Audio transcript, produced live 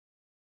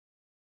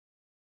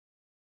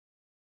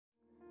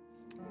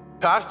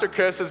Pastor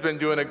Chris has been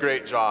doing a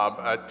great job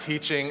at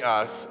teaching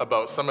us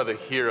about some of the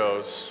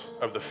heroes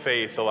of the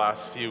faith the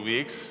last few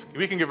weeks.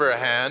 We can give her a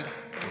hand.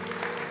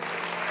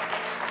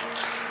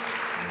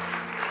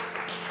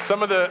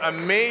 Some of the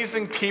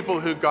amazing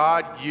people who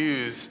God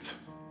used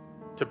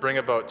to bring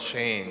about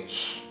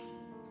change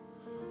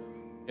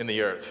in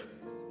the earth.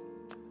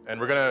 And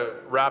we're going to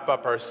wrap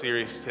up our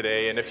series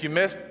today. And if you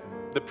missed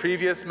the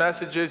previous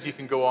messages, you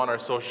can go on our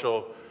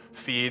social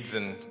feeds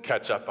and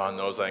catch up on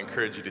those. I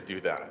encourage you to do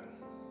that.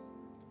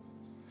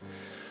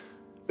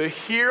 The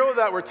hero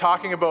that we're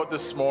talking about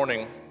this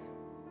morning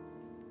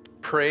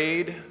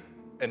prayed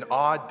an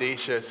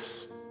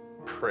audacious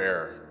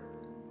prayer.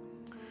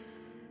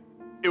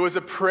 It was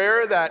a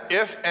prayer that,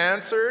 if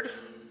answered,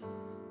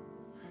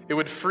 it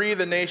would free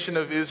the nation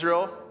of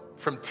Israel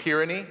from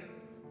tyranny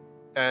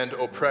and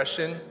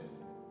oppression.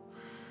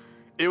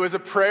 It was a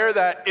prayer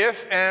that,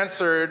 if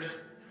answered,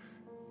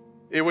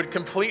 it would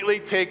completely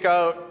take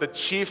out the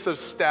chiefs of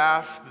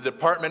staff, the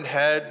department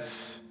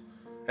heads,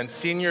 and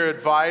senior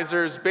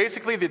advisors,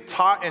 basically the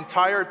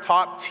entire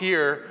top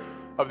tier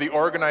of the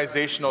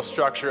organizational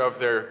structure of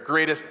their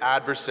greatest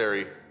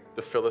adversary,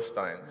 the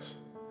Philistines.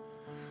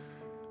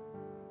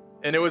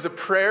 And it was a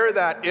prayer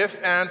that,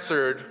 if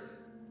answered,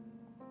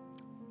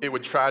 it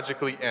would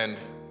tragically end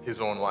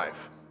his own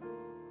life.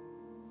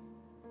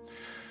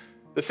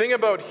 The thing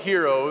about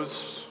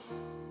heroes,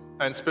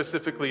 and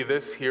specifically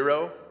this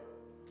hero,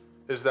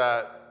 is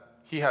that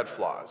he had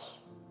flaws.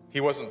 He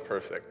wasn't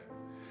perfect.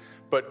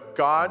 But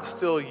God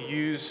still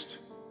used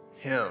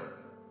him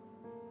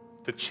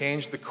to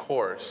change the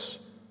course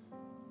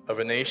of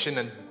a nation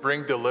and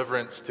bring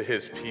deliverance to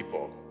his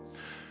people.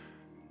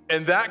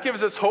 And that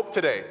gives us hope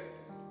today,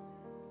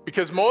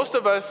 because most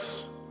of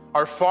us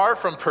are far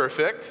from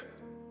perfect.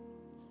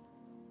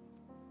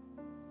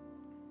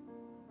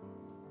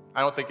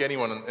 I don't think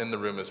anyone in the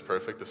room is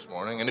perfect this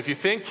morning. And if you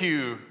think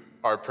you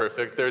are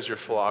perfect, there's your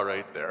flaw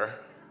right there.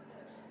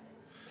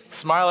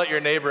 Smile at your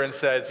neighbor and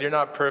says, "You're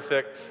not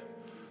perfect,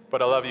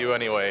 but I love you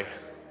anyway."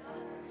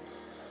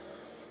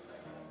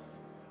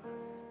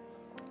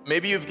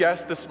 Maybe you've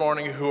guessed this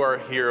morning who our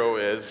hero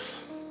is.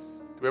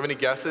 Do we have any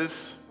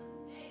guesses?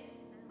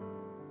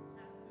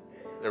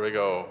 There we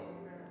go.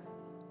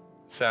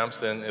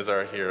 Samson is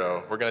our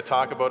hero. We're going to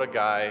talk about a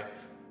guy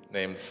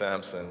named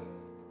Samson.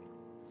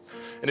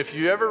 And if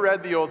you ever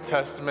read the Old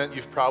Testament,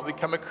 you've probably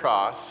come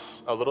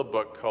across a little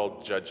book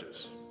called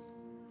Judges.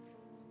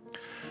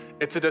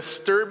 It's a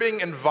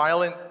disturbing and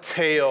violent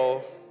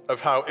tale of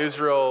how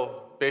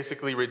Israel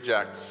basically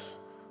rejects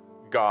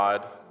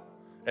God,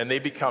 and they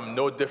become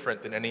no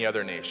different than any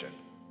other nation.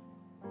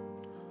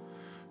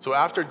 So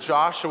after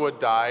Joshua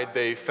died,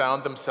 they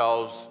found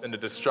themselves in a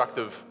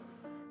destructive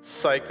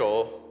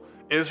cycle.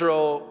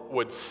 Israel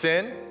would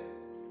sin.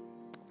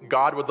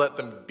 God would let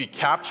them be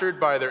captured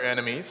by their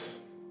enemies.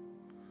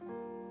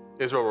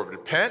 Israel would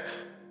repent.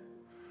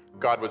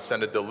 God would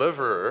send a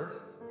deliverer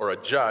or a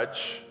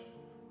judge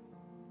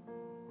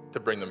to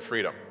bring them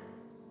freedom.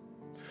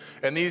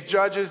 And these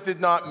judges did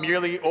not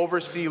merely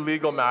oversee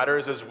legal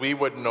matters as we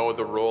would know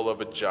the role of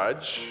a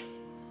judge.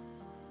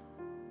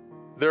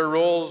 Their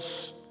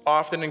roles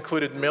often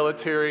included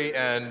military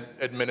and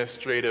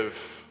administrative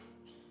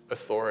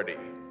authority.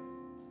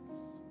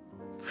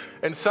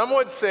 And some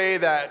would say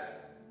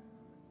that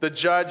the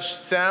judge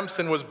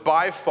Samson was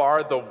by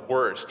far the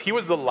worst. He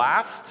was the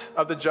last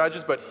of the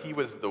judges, but he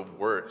was the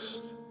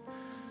worst.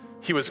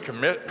 He was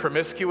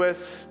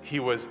promiscuous, he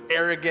was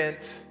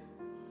arrogant,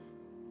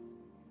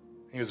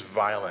 he was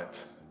violent.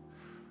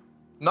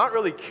 Not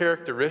really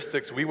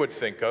characteristics we would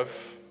think of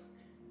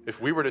if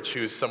we were to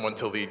choose someone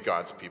to lead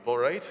God's people,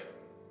 right?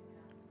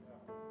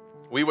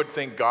 We would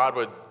think God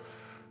would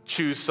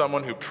choose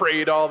someone who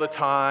prayed all the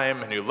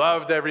time and who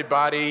loved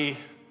everybody,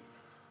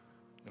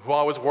 who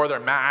always wore their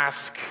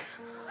mask.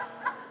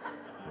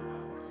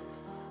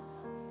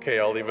 Okay,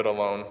 I'll leave it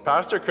alone.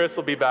 Pastor Chris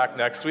will be back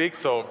next week,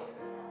 so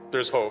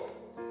there's hope.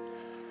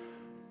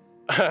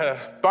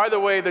 By the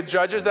way, the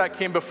judges that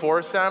came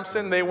before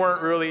Samson, they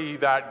weren't really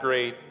that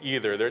great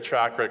either. Their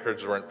track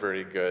records weren't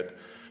very good.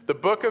 The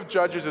book of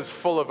Judges is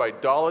full of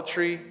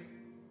idolatry,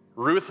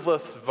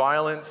 ruthless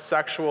violence,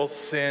 sexual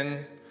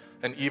sin,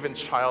 and even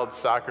child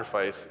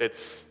sacrifice.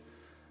 It's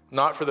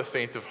not for the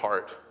faint of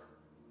heart.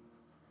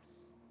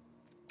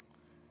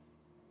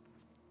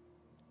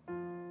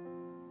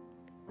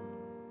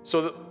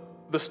 So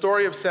the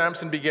story of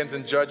Samson begins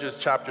in Judges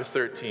chapter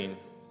 13,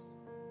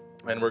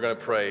 and we're going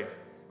to pray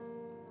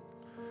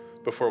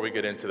before we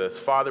get into this.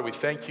 Father, we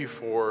thank you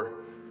for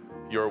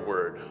your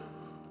word.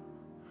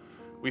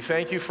 We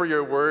thank you for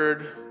your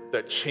word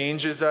that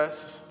changes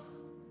us,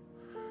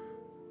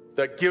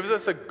 that gives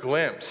us a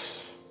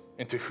glimpse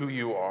into who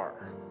you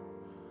are,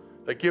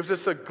 that gives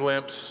us a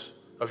glimpse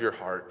of your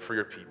heart for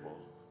your people,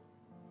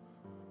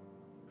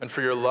 and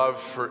for your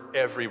love for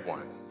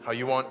everyone, how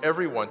you want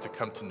everyone to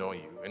come to know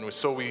you. And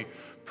so we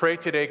pray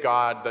today,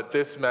 God, that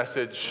this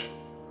message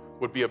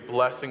would be a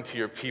blessing to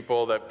your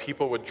people, that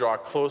people would draw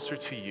closer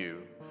to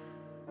you,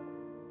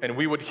 and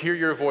we would hear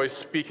your voice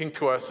speaking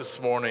to us this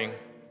morning,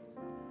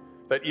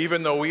 that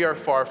even though we are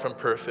far from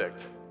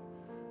perfect,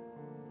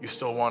 you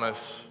still want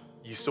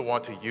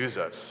to use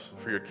us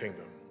for your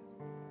kingdom.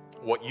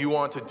 What you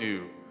want to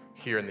do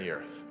here in the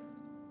earth.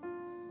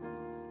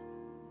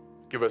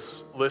 Give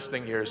us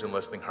listening ears and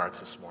listening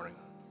hearts this morning.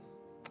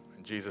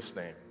 In Jesus'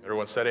 name.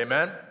 Everyone said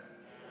amen?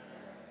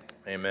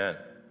 Amen.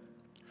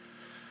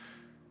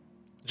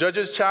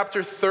 Judges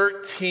chapter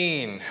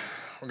 13.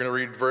 We're going to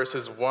read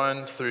verses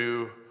 1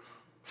 through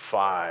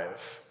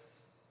 5.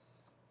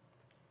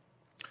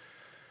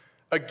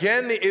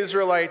 Again, the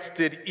Israelites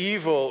did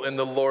evil in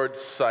the Lord's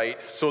sight,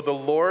 so the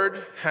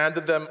Lord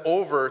handed them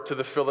over to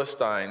the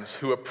Philistines,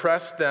 who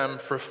oppressed them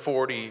for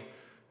 40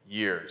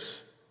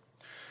 years.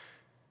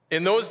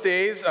 In those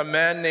days, a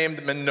man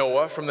named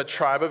Manoah from the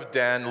tribe of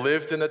Dan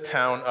lived in the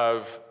town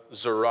of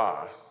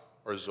Zorah,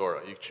 or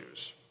Zorah, you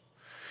choose.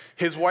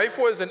 His wife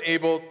was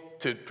unable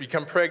to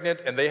become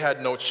pregnant, and they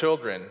had no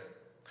children.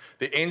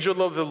 The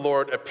angel of the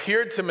Lord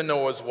appeared to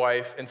Manoah's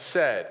wife and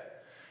said,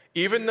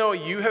 "Even though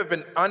you have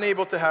been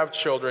unable to have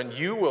children,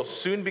 you will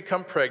soon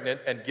become pregnant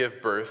and give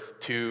birth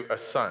to a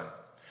son.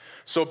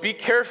 So be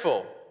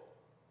careful."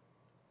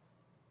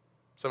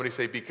 Somebody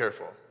say, be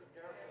careful.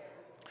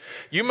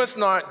 "You must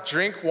not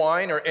drink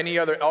wine or any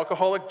other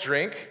alcoholic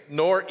drink,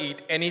 nor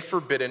eat any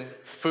forbidden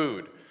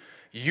food.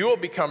 You will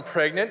become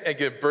pregnant and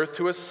give birth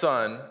to a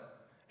son,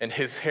 and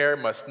his hair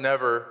must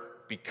never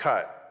be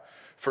cut,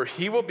 for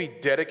he will be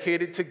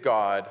dedicated to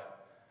God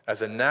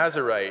as a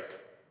Nazirite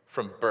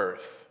from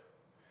birth.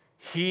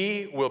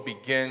 He will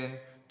begin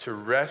to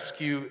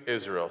rescue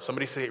Israel."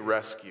 Somebody say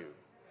rescue.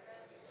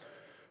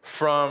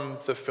 "From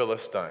the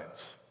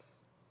Philistines."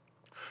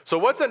 So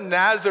what's a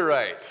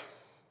Nazirite?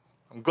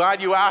 I'm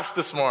glad you asked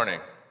this morning.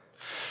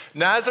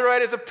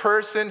 Nazirite is a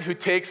person who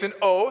takes an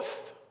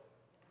oath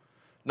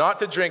not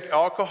to drink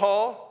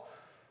alcohol,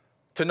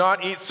 to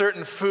not eat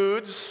certain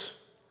foods,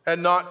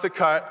 and not to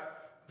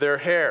cut their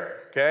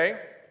hair, okay?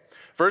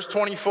 Verse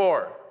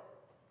 24.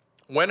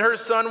 "When her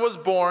son was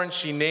born,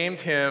 she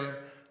named him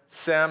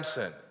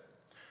Samson,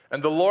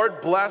 and the Lord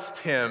blessed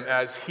him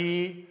as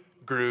he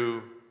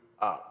grew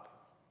up.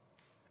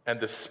 And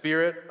the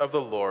Spirit of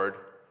the Lord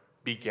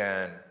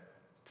began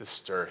to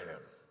stir him."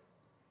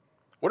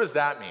 What does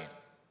that mean?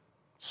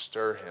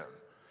 Stir him.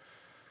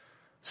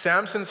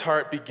 Samson's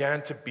heart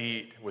began to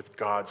beat with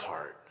God's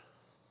heart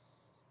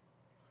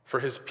for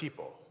his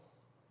people.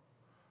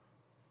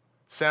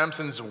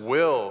 Samson's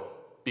will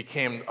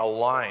became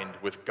aligned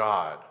with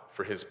God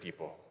for his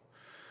people.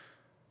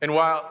 And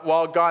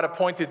while God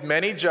appointed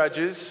many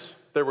judges,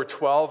 there were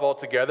 12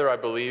 altogether, I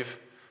believe,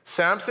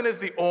 Samson is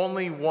the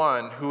only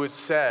one who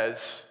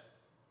says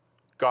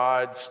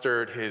God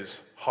stirred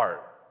his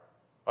heart.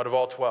 Out of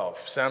all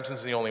 12,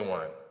 Samson's the only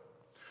one.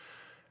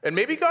 And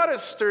maybe God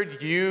has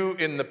stirred you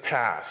in the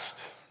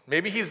past.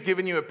 Maybe he's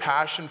given you a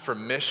passion for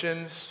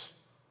missions.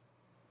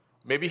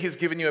 Maybe he's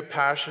given you a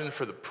passion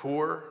for the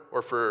poor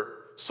or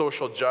for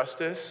social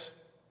justice.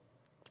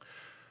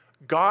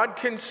 God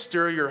can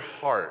stir your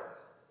heart,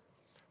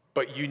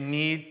 but you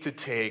need to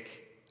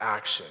take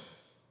action.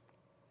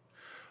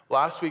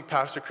 Last week,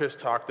 Pastor Chris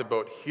talked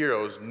about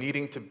heroes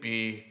needing to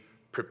be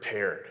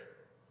prepared.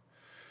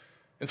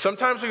 And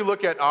sometimes we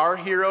look at our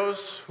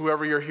heroes,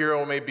 whoever your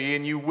hero may be,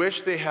 and you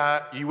wish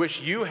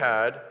you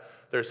had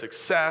their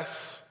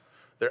success,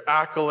 their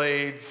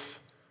accolades,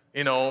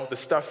 the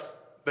stuff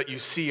that you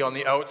see on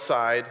the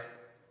outside.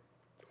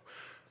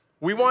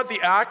 We want the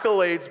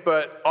accolades,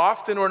 but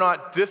often we're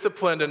not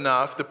disciplined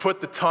enough to put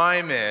the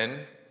time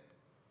in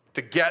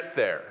to get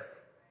there.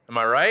 Am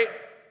I right?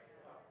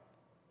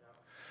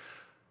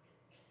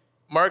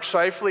 Mark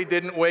Scheifele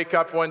didn't wake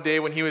up one day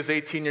when he was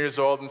 18 years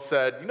old and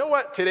said, "You know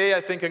what, today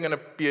I think I'm going to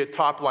be a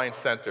top-line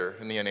center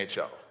in the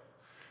NHL."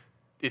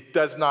 It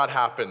does not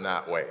happen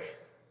that way.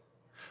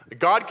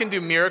 God can do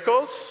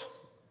miracles.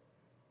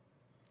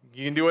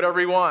 He can do whatever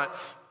he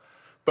wants.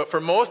 But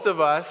for most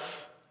of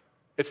us,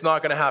 it's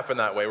not going to happen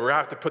that way. We're going to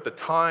have to put the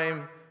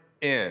time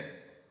in,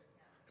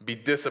 be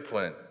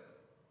disciplined.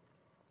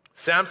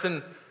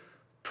 Samson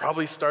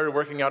probably started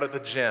working out at the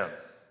gym.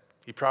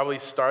 He probably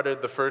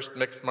started the first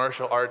mixed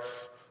martial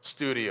arts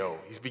studio.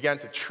 He began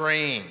to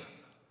train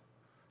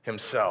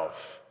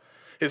himself.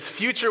 His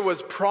future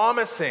was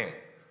promising.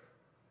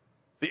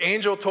 The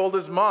angel told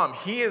his mom,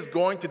 he is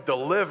going to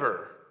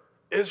deliver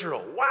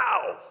Israel.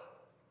 Wow!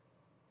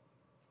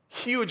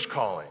 Huge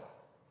calling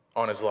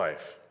on his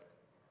life.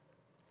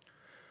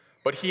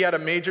 But he had a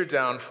major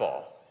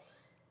downfall.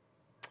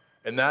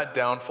 And that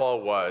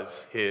downfall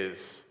was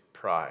his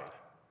pride.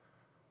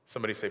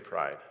 Somebody say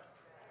pride.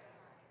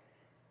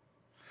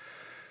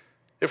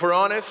 If we're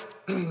honest,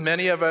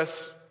 many of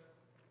us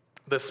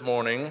this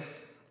morning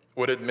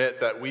would admit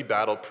that we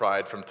battle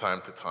pride from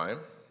time to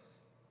time.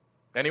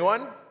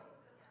 Anyone?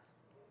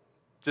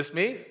 Just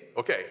me?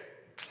 Okay.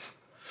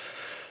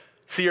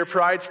 See, your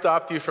pride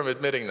stopped you from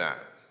admitting that.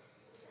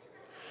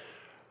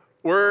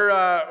 We're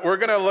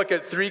going to look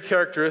at 3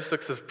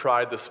 characteristics of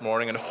pride this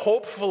morning, and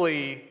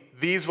hopefully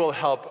these will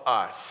help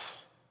us.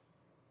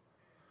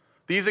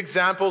 These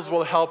examples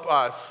will help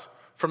us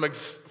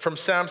from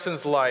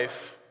Samson's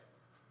life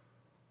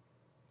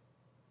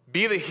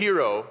be the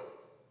hero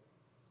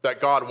that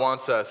God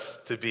wants us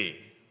to be,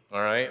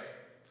 all right?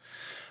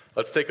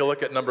 Let's take a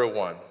look at number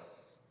 1,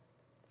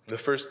 the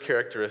first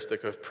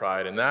characteristic of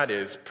pride, and that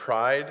is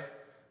pride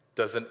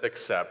doesn't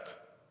accept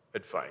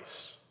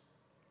advice.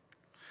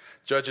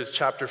 Judges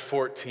chapter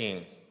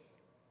 14,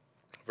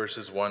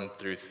 verses 1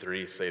 through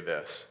 3 say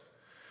this.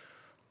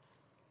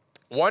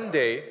 One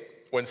day,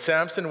 when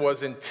Samson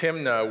was in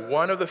Timnah,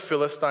 one of the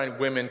Philistine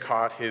women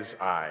caught his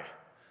eye.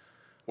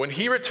 When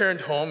he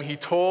returned home, he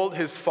told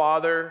his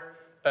father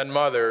and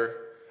mother,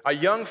 "A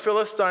young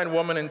Philistine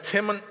woman in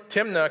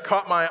Timnah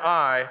caught my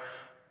eye.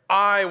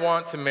 I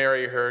want to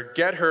marry her.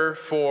 Get her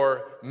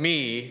for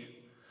me."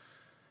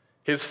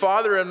 His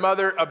father and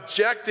mother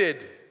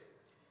objected.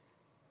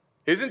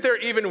 "Isn't there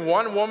even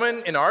one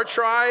woman in our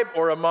tribe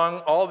or among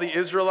all the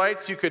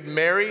Israelites you could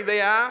marry?"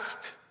 they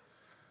asked.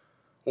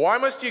 "Why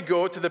must you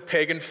go to the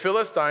pagan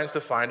Philistines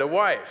to find a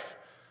wife?"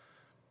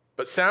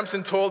 But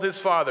Samson told his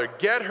father,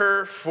 "Get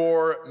her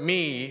for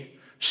me.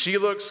 She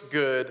looks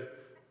good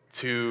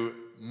to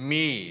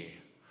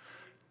me."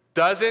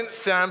 Doesn't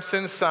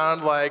Samson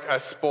sound like a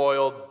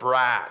spoiled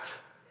brat?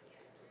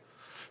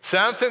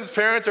 Samson's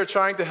parents are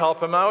trying to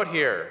help him out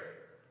here,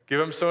 give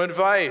him some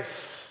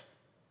advice,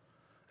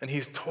 and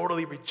he's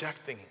totally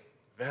rejecting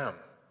them.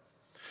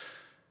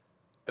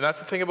 And that's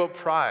the thing about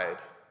pride.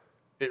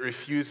 It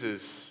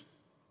refuses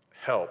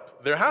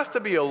help. There has to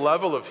be a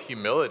level of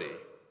humility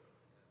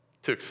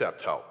to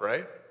accept help,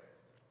 right?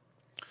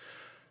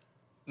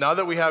 Now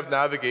that we have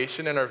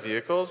navigation in our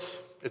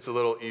vehicles, it's a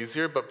little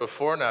easier, but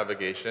before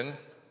navigation,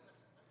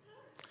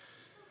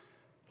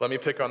 let me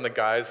pick on the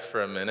guys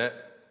for a minute.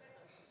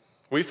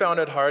 We found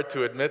it hard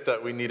to admit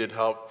that we needed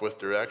help with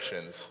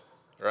directions,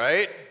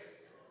 right?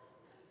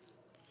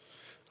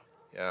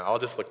 Yeah, I'll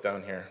just look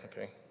down here,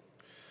 okay?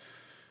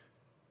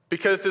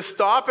 Because to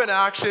stop and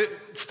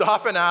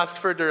ask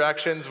for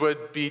directions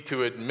would be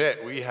to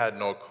admit we had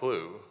no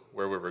clue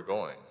where we were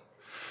going.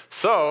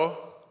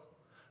 So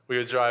we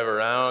would drive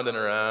around and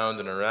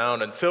around and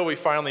around until we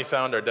finally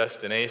found our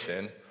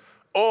destination,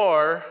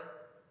 or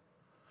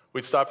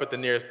we'd stop at the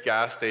nearest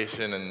gas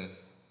station and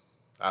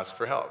ask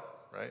for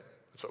help, right?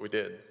 That's what we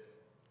did.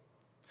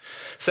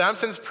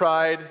 Samson's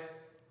pride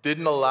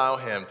didn't allow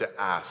him to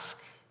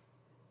ask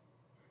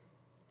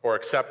or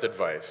accept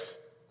advice.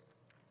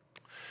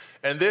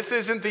 And this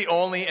isn't the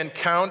only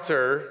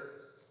encounter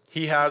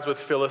he has with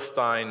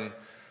Philistine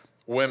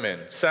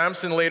women.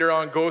 Samson later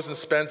on goes and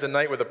spends the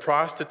night with a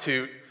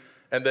prostitute,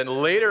 and then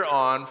later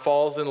on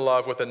falls in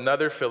love with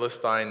another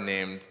Philistine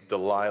named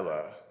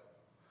Delilah.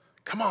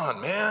 Come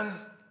on,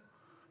 man.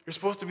 You're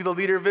supposed to be the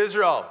leader of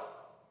Israel.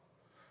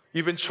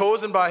 You've been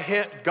chosen by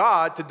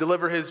God to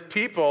deliver his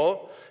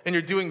people, and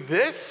you're doing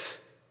this?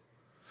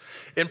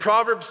 In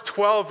Proverbs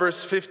 12,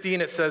 verse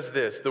 15, it says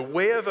this: "The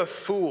way of a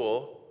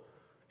fool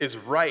is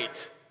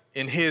right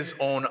in his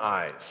own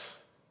eyes,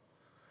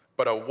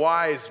 but a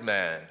wise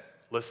man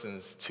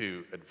listens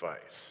to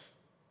advice."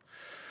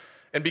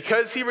 And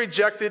because he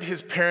rejected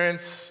his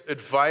parents'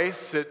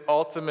 advice, it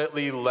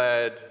ultimately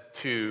led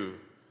to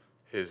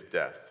his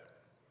death.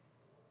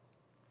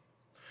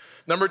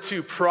 Number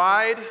 2,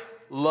 pride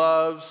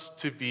loves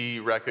to be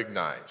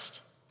recognized.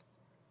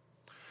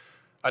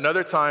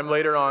 Another time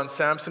later on,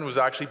 Samson was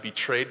actually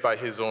betrayed by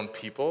his own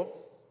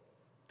people,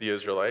 the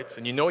Israelites.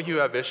 And you know you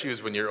have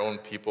issues when your own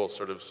people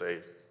sort of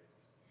say,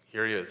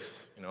 "Here he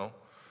is," you know.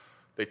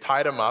 They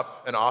tied him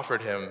up and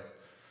offered him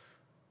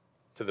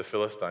to the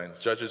Philistines.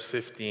 Judges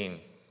 15,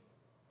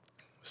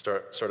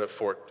 start at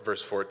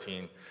verse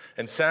 14.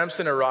 "And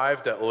Samson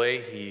arrived at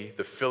Lehi.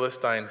 The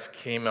Philistines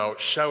came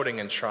out shouting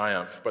in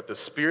triumph, but the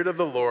Spirit of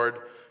the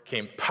Lord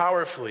came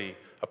powerfully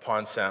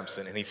upon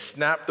Samson, and he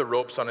snapped the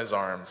ropes on his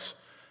arms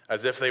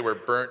as if they were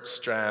burnt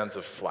strands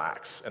of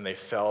flax, and they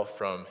fell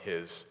from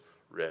his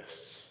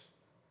wrists.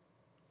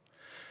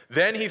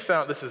 Then he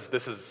found," this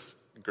is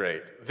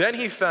great, "then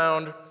he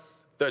found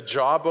the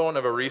jawbone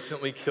of a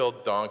recently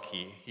killed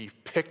donkey. He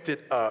picked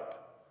it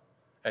up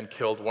and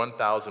killed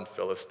 1,000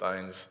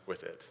 Philistines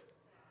with it."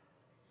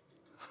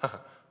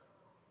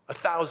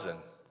 1,000.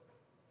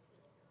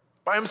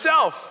 By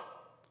himself.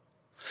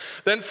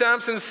 Then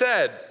Samson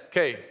said,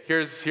 okay,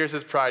 here's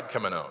his pride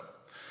coming out.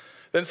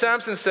 Then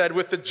Samson said,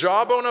 "With the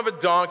jawbone of a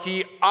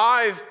donkey,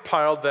 I've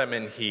piled them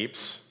in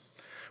heaps.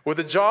 With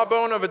the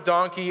jawbone of a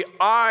donkey,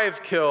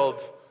 I've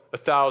killed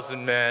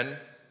 1,000 men."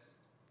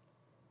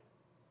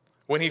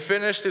 When he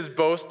finished his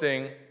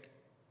boasting,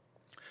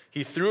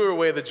 he threw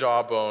away the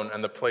jawbone,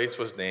 and the place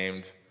was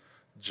named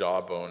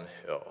Jawbone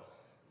Hill.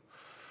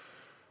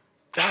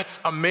 That's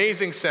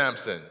amazing,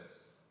 Samson.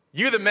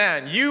 You the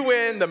man. You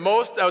win the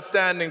most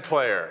outstanding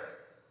player.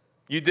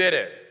 You did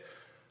it.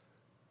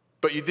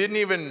 But you didn't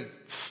even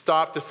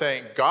stop to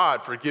thank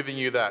God for giving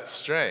you that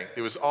strength.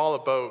 It was all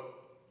about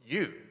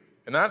you.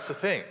 And that's the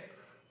thing.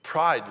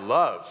 Pride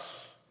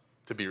loves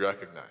to be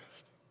recognized.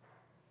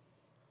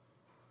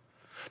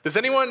 Does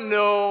anyone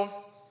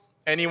know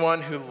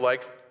anyone who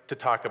likes to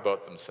talk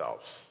about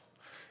themselves?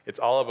 It's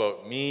all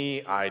about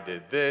me, I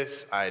did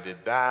this, I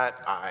did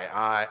that,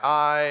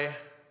 I.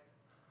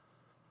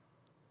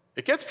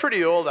 It gets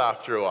pretty old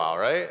after a while,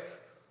 right?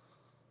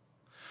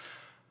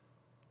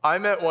 I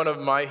met one of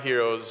my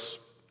heroes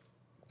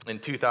in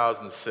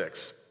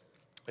 2006.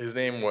 His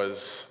name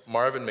was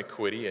Marvin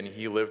McQuitty, and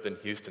he lived in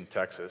Houston,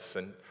 Texas.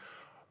 And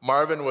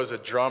Marvin was a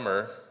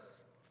drummer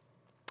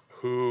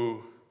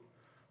who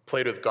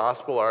played with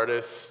gospel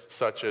artists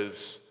such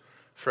as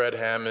Fred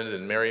Hammond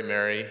and Mary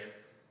Mary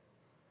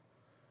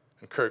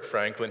and Kirk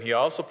Franklin. He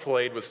also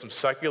played with some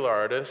secular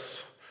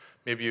artists.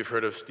 Maybe you've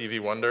heard of Stevie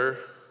Wonder,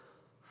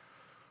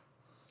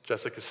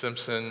 Jessica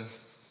Simpson,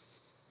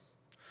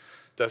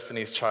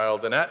 Destiny's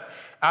Child. And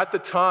at the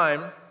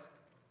time,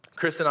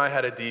 Chris and I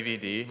had a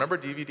DVD. Remember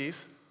DVDs?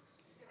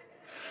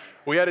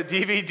 We had a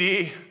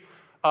DVD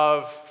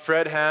of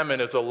Fred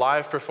Hammond as a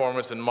live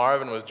performance, and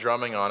Marvin was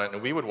drumming on it,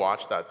 and we would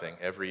watch that thing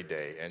every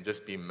day and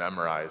just be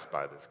memorized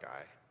by this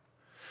guy.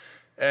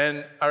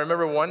 And I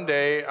remember one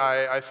day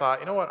I thought,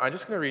 you know what, I'm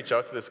just going to reach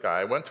out to this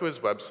guy. I went to his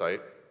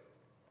website,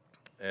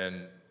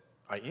 and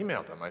I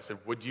emailed him. I said,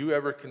 would you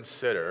ever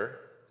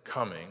consider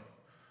coming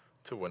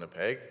to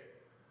Winnipeg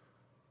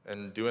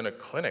and doing a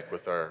clinic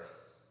with our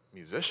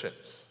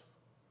musicians?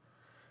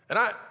 And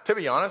to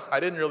be honest,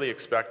 I didn't really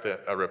expect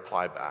a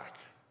reply back.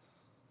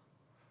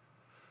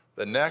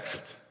 The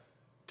next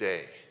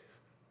day,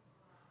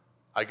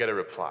 I get a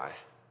reply.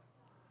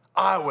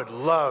 I would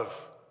love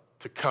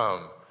to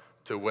come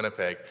to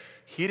Winnipeg.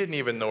 He didn't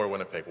even know where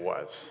Winnipeg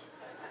was.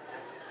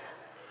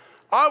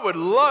 I would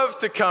love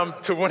to come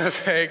to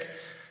Winnipeg.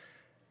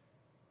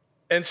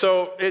 And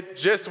so it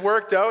just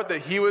worked out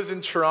that he was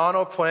in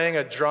Toronto playing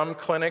a drum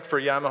clinic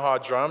for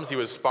Yamaha drums. He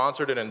was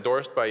sponsored and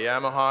endorsed by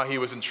Yamaha. He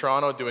was in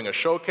Toronto doing a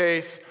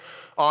showcase.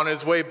 On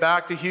his way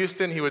back to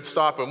Houston, he would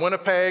stop in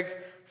Winnipeg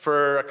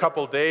for a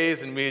couple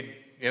days, and we'd,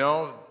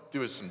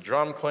 do some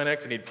drum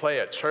clinics, and he'd play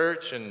at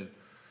church. And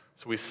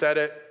so we set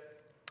it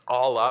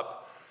all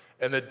up.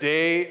 And the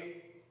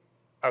day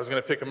I was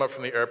going to pick him up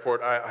from the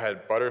airport, I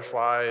had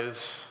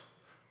butterflies.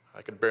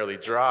 I could barely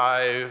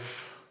drive.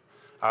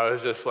 I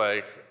was just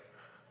like,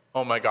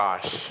 oh my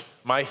gosh,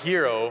 my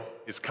hero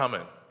is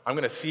coming. I'm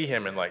going to see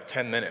him in like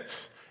 10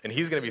 minutes, and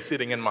he's going to be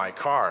sitting in my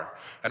car,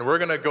 and we're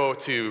going to go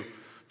to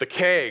the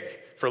Keg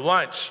for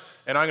lunch,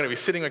 and I'm going to be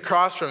sitting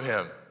across from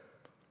him.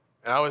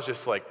 And I was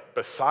just like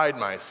beside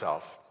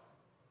myself.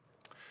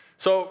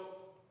 So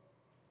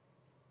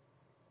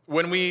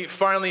when we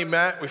finally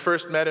met, we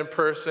first met in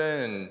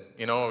person,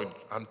 and,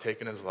 I'm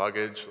taking his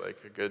luggage like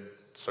a good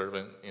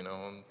servant,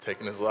 I'm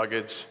taking his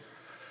luggage.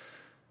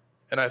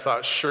 And I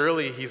thought,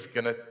 surely he's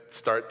going to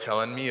start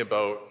telling me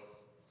about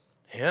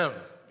him.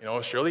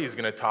 Surely he's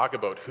going to talk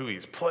about who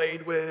he's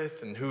played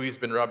with and who he's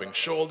been rubbing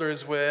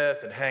shoulders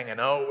with and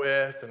hanging out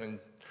with, and then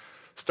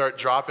start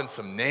dropping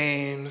some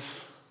names.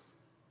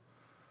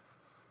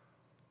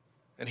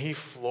 And he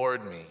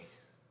floored me.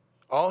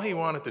 All he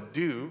wanted to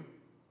do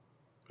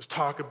was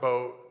talk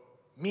about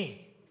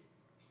me.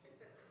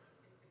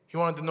 He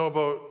wanted to know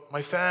about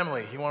my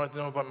family. He wanted to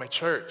know about my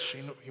church.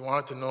 He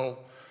wanted to know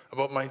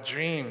about my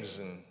dreams.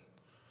 And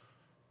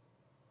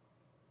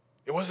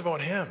it was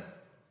about him.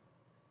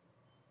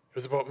 It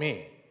was about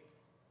me.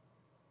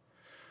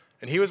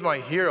 And he was my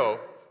hero,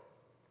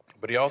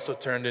 but he also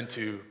turned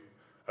into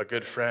a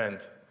good friend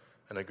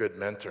and a good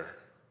mentor.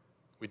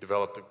 We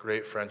developed a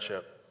great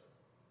friendship.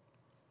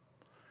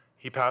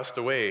 He passed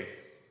away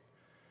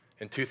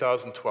in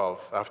 2012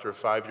 after a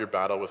 5-year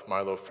battle with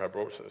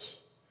myelofibrosis.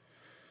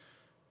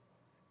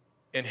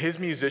 And his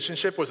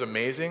musicianship was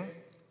amazing,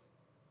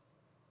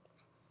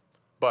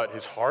 but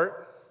his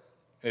heart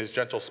and his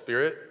gentle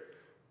spirit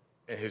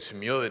and his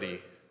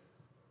humility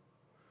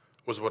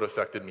was what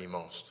affected me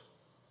most.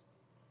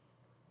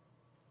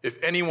 If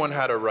anyone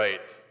had a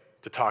right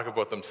to talk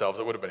about themselves,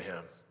 it would have been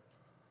him.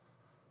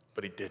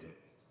 But he didn't.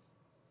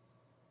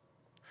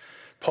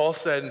 Paul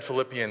said in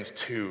Philippians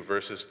 2,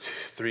 verses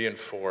 3 and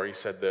 4, he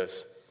said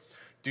this,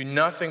 "Do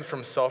nothing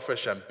from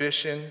selfish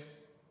ambition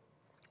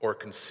or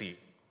conceit,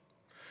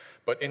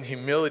 but in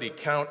humility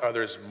count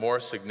others more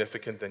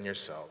significant than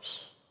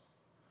yourselves.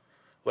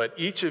 Let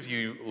each of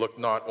you look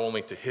not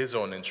only to his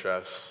own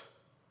interests,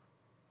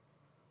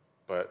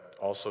 but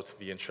also to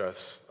the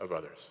interests of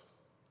others."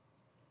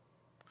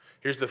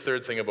 Here's the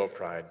third thing about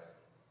pride.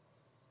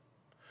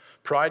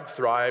 Pride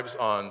thrives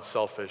on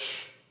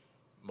selfish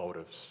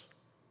motives.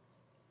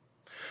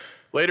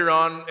 Later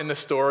on in the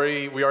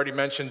story, we already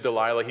mentioned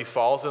Delilah. He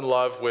falls in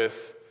love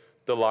with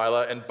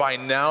Delilah, and by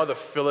now the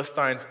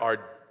Philistines are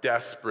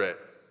desperate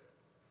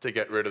to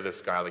get rid of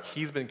this guy. Like,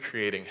 he's been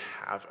creating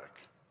havoc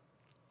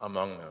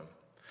among them.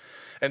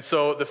 And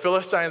so the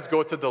Philistines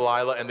go to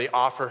Delilah, and they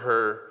offer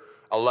her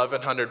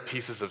 1,100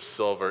 pieces of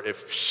silver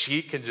if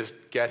she can just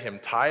get him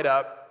tied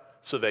up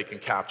so they can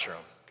capture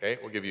him. Okay,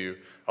 we'll give you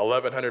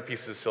 1,100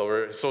 pieces of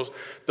silver. So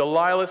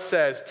Delilah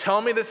says, "Tell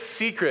me the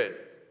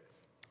secret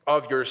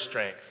of your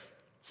strength,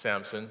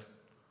 Samson.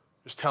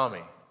 Just tell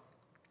me."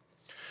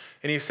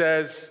 And he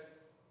says,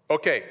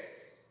 "Okay,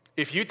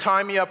 if you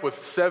tie me up with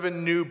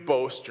 7 new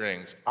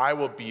bowstrings, I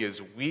will be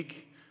as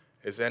weak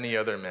as any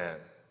other man."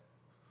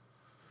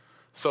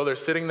 So they're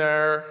sitting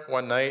there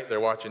one night, they're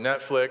watching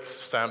Netflix,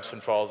 Samson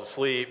falls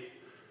asleep,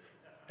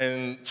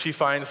 and she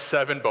finds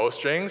 7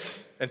 bowstrings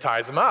and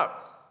ties them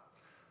up.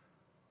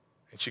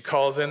 And she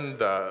calls in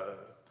the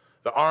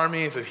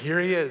army and says, here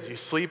he is, he's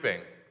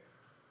sleeping.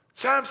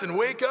 Samson,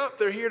 wake up,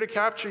 they're here to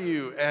capture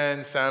you.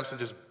 And Samson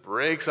just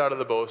breaks out of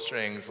the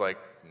bowstrings like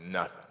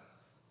nothing.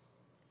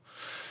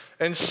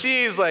 And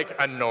she's like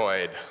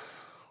annoyed.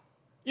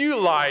 You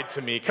lied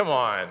to me, come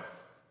on.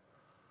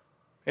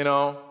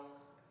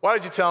 Why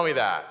did you tell me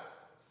that?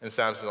 And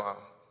Samson,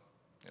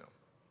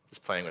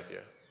 just playing with you.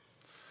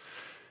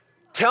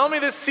 Tell me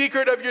the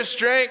secret of your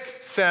strength,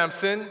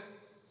 Samson.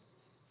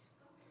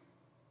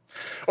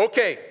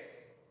 Okay,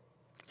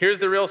 here's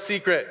the real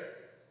secret.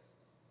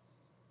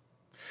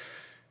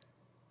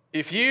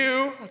 If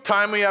you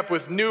tie me up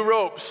with new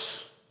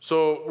ropes,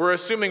 so we're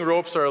assuming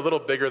ropes are a little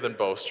bigger than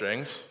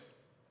bowstrings,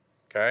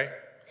 okay?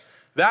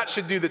 That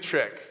should do the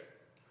trick.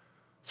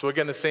 So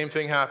again, the same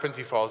thing happens.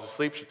 He falls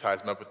asleep. She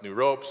ties him up with new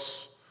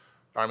ropes.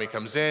 The army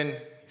comes in.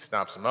 He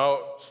snaps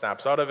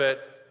out of it.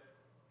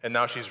 And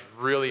now she's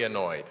really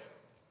annoyed.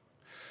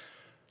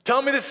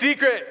 Tell me the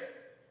secret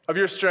of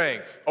your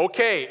strength.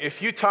 Okay,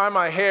 if you tie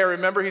my hair,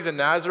 remember he's a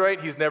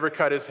Nazirite. He's never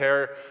cut his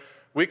hair.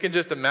 We can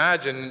just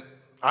imagine,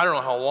 I don't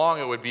know how long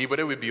it would be, but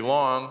it would be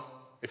long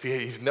if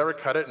he's never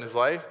cut it in his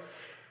life.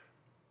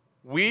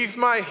 Weave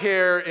my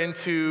hair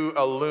into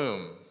a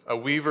loom, a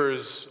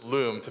weaver's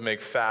loom to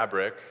make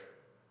fabric,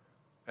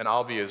 and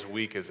I'll be as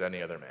weak as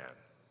any other man.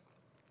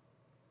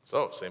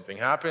 So, same thing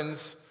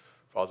happens.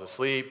 Falls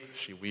asleep.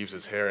 She weaves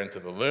his hair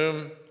into the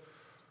loom,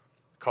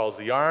 calls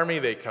the army.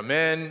 They come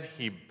in.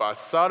 He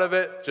busts out of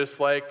it just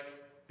like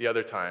the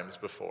other times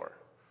before.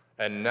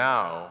 And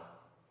now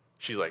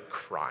she's like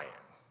crying.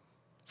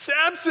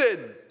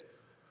 Samson,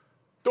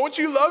 don't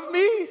you love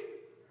me?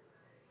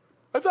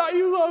 I thought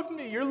you loved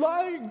me. You're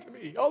lying to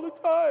me all the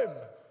time.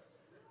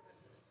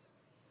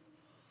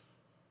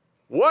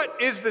 What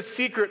is the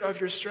secret of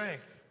your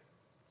strength?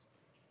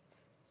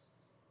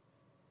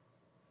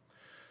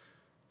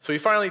 So he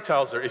finally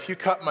tells her, if you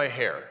cut my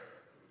hair,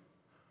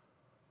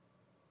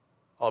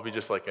 I'll be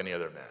just like any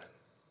other man.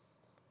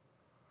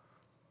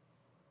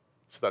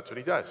 So that's what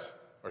he does,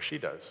 or she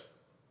does.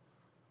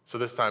 So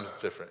this time it's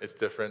different. It's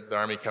different. The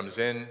army comes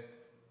in.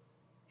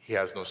 He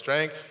has no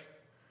strength.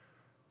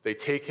 They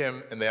take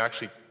him and they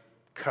actually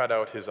cut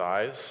out his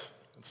eyes.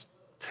 It's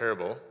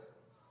terrible.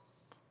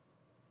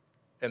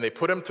 And they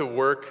put him to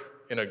work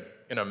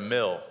in a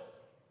mill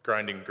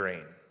grinding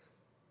grain.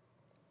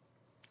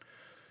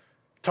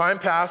 Time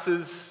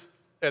passes,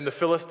 and the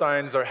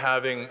Philistines are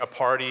having a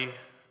party.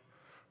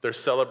 They're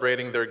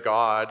celebrating their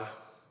god,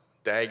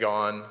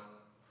 Dagon.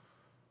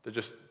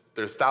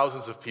 There's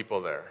thousands of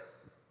people there,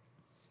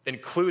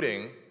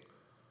 including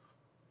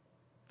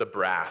the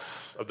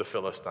brass of the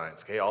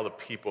Philistines, okay? All the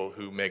people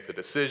who make the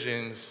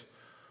decisions,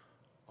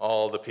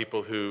 all the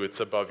people who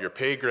it's above your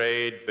pay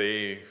grade,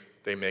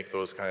 they make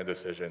those kind of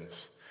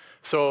decisions.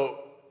 So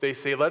they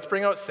say, let's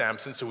bring out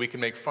Samson so we can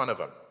make fun of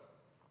him.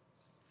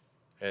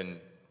 And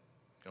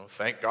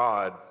thank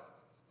God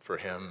for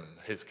him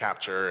and his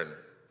capture. And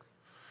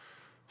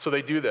so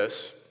they do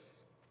this.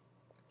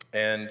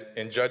 And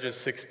in Judges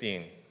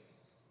 16,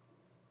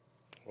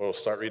 we'll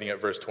start reading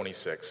at verse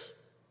 26.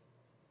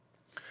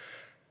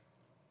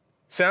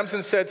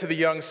 Samson said to the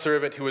young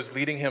servant who was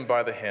leading him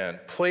by the hand,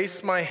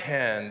 place my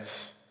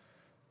hands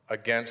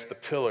against the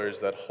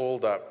pillars that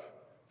hold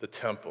up the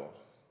temple.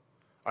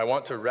 I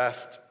want to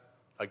rest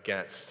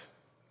against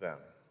them.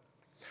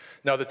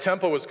 Now the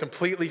temple was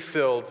completely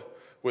filled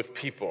with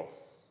people.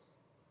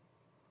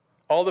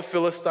 All the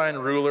Philistine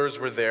rulers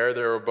were there.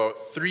 There were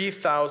about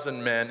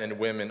 3,000 men and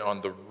women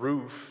on the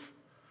roof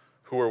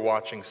who were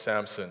watching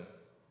Samson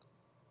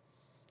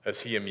as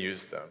he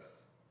amused them.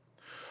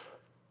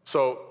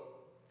 So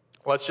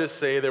let's just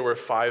say there were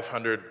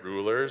 500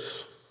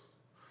 rulers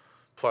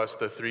plus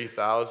the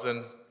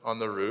 3,000 on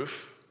the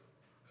roof.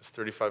 That's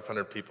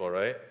 3,500 people,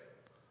 right?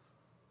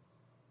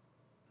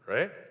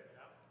 Right?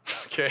 Yeah.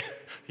 Okay.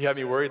 You had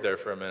me worried there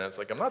for a minute. It's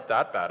like, I'm not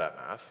that bad at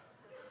math.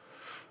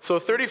 So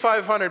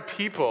 3,500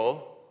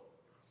 people,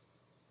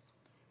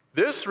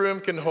 this room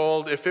can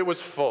hold, if it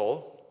was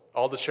full,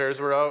 all the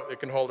chairs were out, it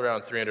can hold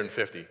around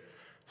 350.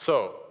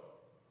 So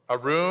a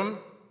room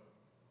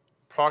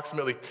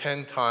approximately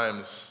 10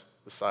 times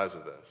the size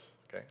of this,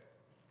 okay?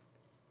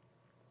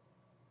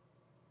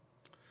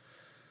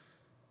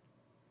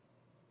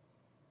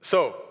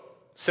 So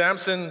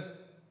Samson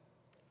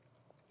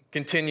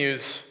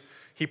continues,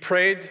 he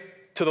prayed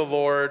to the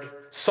Lord,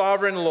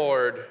 Sovereign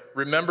Lord,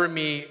 remember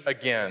me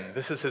again.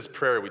 This is his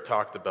prayer we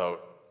talked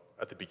about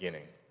at the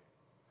beginning.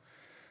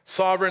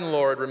 Sovereign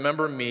Lord,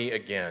 remember me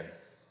again.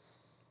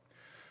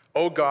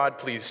 Oh God,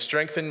 please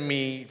strengthen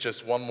me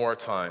just one more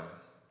time.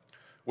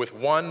 With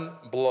one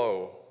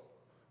blow,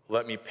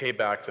 let me pay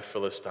back the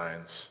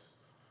Philistines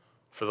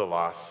for the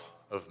loss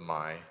of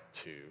my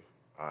 2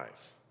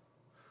 eyes.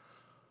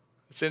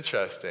 It's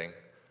interesting.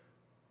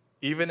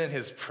 Even in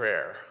his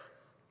prayer,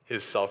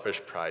 his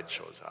selfish pride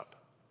shows up.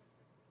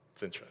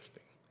 It's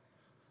interesting.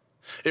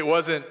 It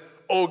wasn't,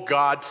 oh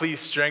God,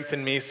 please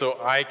strengthen me so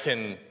I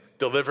can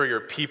deliver your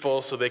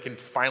people so they can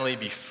finally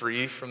be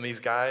free from these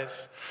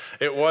guys.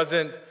 It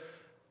wasn't,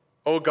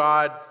 oh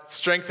God,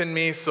 strengthen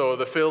me so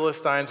the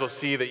Philistines will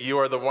see that you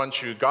are the one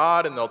true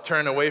God and they'll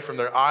turn away from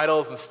their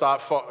idols and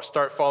start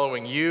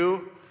following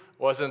you.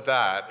 It wasn't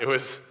that. It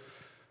was,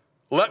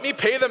 let me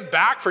pay them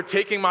back for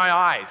taking my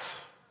eyes.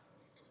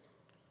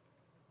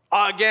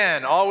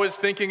 Again, always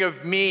thinking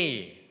of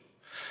me.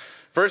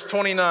 Verse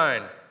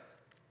 29,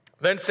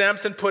 then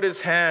Samson put his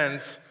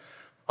hands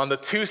on the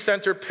two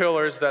center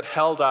pillars that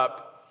held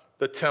up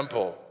the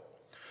temple.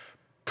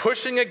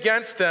 Pushing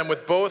against them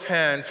with both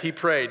hands, he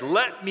prayed,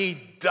 let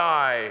me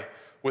die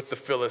with the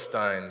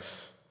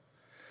Philistines.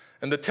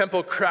 And the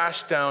temple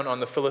crashed down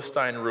on the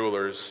Philistine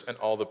rulers and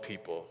all the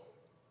people.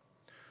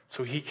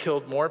 So he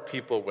killed more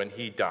people when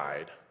he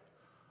died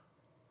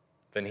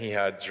than he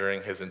had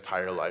during his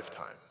entire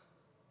lifetime.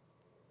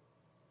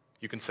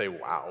 You can say,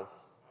 wow.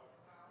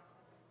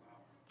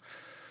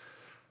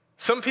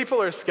 Some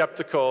people are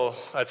skeptical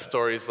at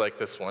stories like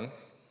this one.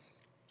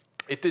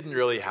 It didn't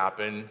really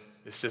happen.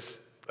 It's just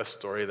a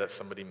story that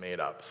somebody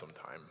made up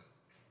sometime.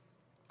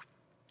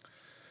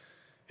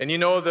 And you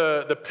know,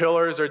 the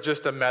pillars are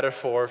just a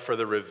metaphor for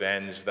the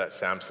revenge that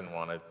Samson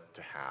wanted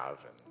to have.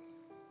 And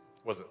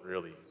it wasn't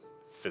really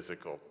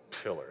physical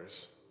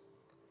pillars.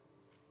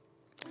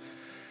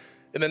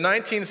 In the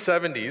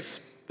 1970s,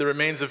 the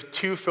remains of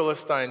two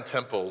Philistine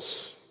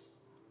temples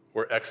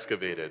were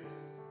excavated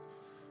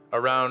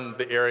around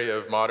the area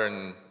of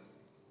modern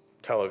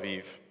Tel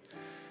Aviv.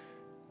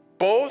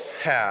 Both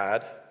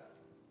had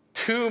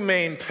two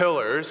main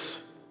pillars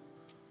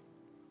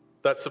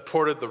that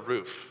supported the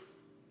roof.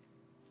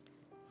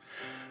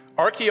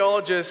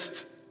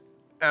 Archaeologist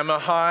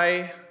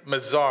Amahai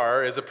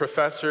Mazar is a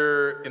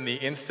professor in the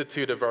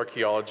Institute of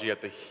Archaeology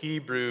at the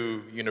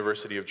Hebrew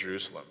University of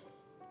Jerusalem.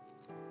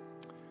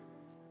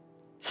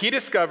 He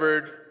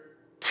discovered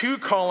two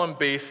column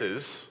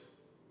bases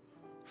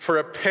for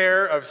a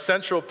pair of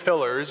central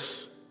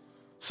pillars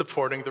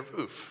supporting the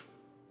roof.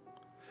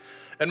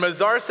 And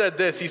Mazar said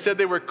this, he said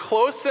they were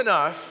close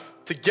enough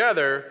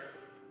together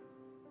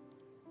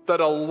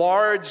that a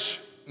large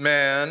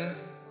man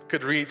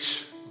could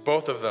reach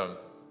both of them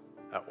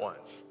at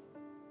once.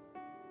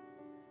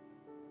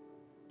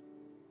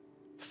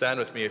 Stand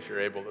with me if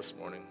you're able this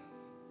morning.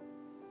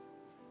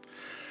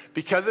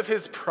 Because of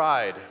his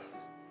pride,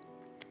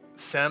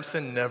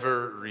 Samson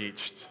never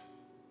reached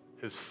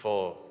his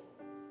full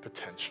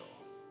potential.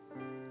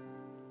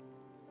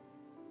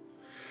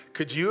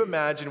 Could you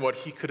imagine what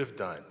he could have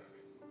done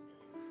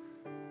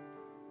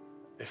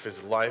if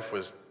his life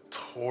was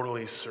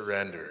totally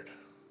surrendered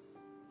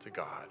to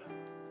God?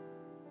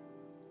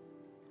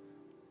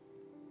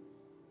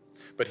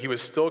 But he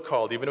was still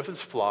called, even with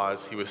his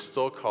flaws, he was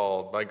still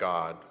called by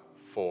God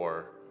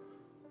for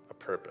a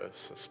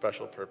purpose, a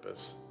special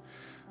purpose.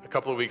 A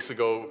couple of weeks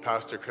ago,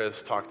 Pastor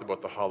Chris talked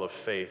about the Hall of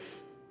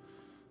Faith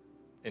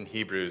in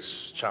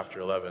Hebrews chapter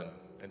 11,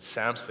 and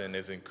Samson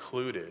is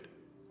included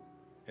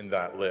in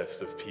that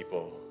list of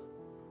people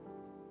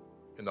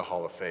in the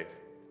Hall of Faith.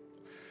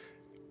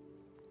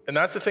 And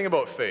that's the thing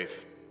about faith.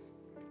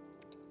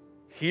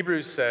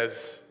 Hebrews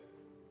says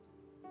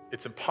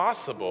it's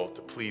impossible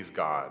to please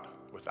God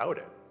without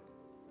it.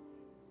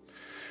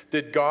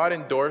 Did God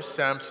endorse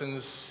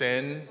Samson's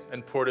sin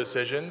and poor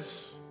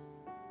decisions?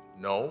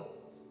 No.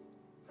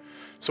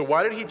 So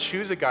why did he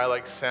choose a guy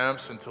like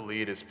Samson to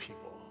lead his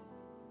people?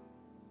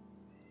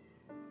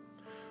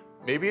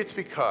 Maybe it's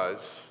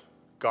because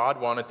God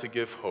wanted to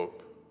give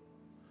hope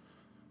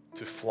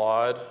to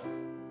flawed,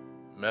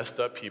 messed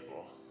up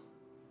people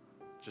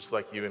just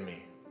like you and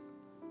me.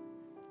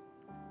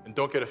 And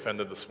don't get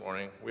offended this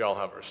morning. We all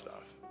have our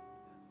stuff.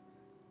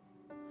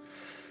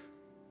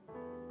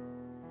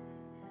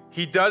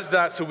 He does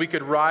that so we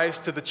could rise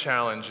to the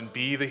challenge and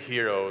be the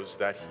heroes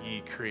that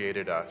he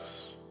created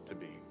us to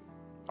be.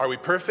 Are we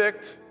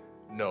perfect?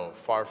 No,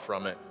 far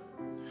from it.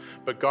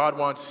 But God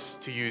wants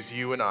to use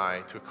you and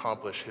I to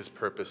accomplish his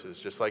purposes,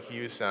 just like he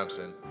used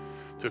Samson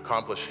to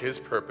accomplish his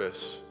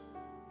purpose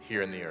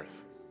here in the earth.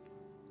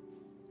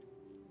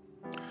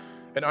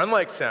 And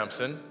unlike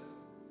Samson,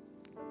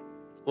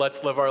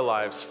 let's live our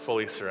lives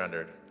fully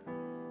surrendered,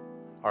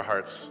 our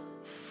hearts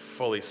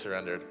fully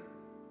surrendered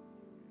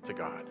to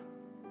God.